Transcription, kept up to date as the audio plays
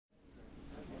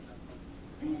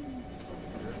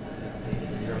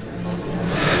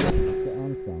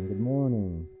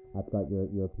got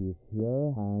your piece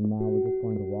here, and now we're just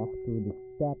going to walk through the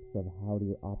steps of how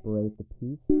to operate the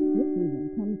piece. This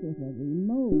even comes with a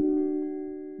remote.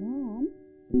 Mom?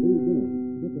 Where you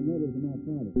going? Get the letters to my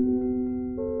father.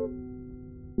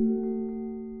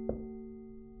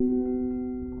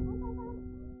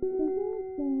 The whole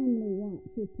family wants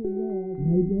you to live.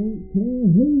 I don't care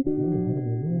who.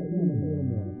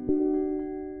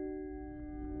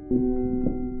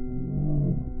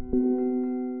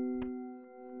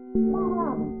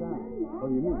 What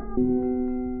do you mean?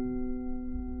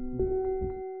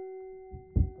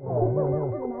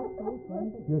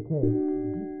 Your case.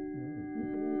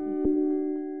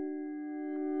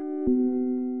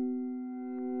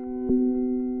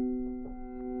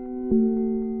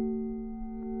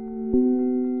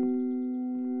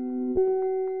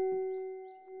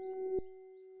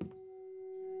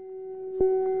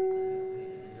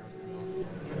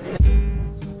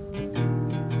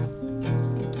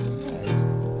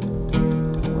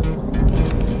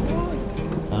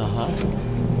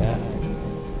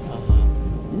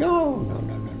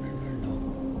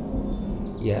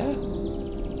 Yeah?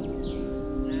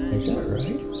 Is that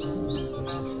right?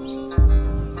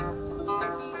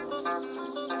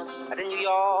 Out in New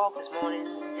York this morning,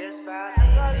 just about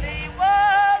Emily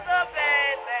was a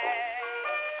baby.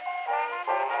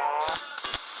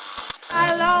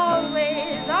 I'll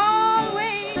always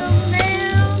remember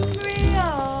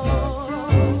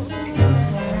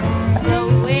the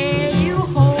way you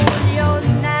hold your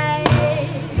knife.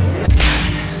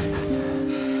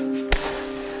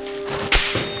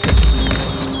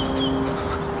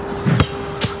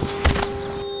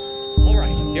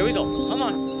 Here we go. Come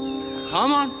on.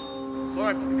 Come on.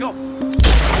 Forward. Go.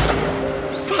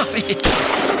 Bobby!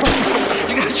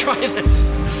 You gotta try this.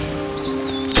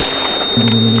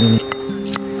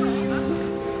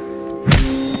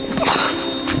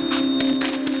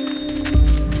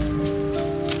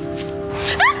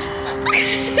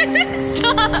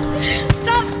 Stop!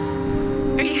 Stop!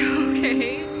 Are you okay?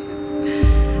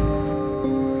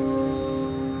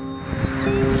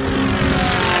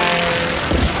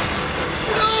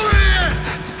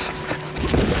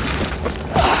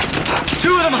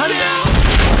 Two of them, honey!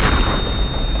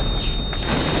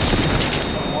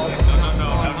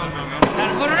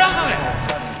 Put it up on it!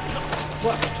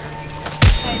 What?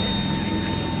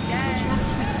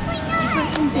 You're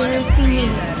embarrassing me.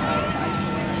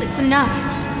 It's enough.